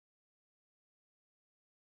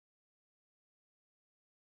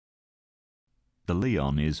The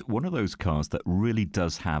Leon is one of those cars that really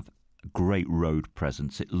does have great road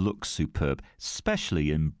presence. It looks superb,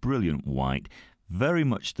 especially in brilliant white, very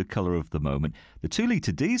much the colour of the moment. The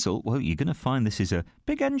 2-litre diesel, well, you're going to find this is a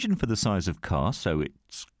big engine for the size of car, so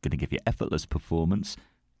it's going to give you effortless performance,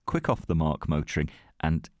 quick off-the-mark motoring,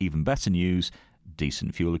 and even better news,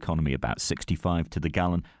 decent fuel economy, about 65 to the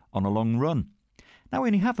gallon on a long run. Now, we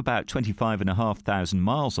only have about 25,500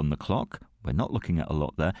 miles on the clock. We're not looking at a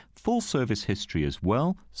lot there. Full service history as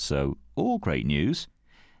well, so all great news.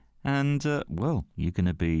 And, well, you're going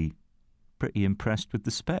to be pretty impressed with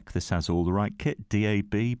the spec. This has all the right kit,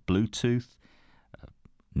 DAB, Bluetooth,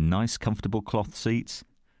 nice comfortable cloth seats,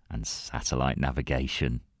 and satellite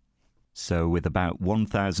navigation. So with about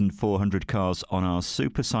 1,400 cars on our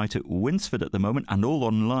super site at Winsford at the moment and all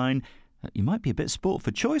online, you might be a bit sport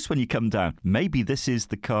for choice when you come down. Maybe this is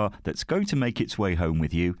the car that's going to make its way home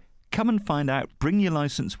with you. Come and find out, bring your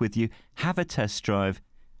licence with you, have a test drive,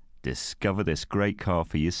 discover this great car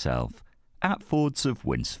for yourself at Fords of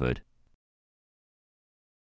Winsford.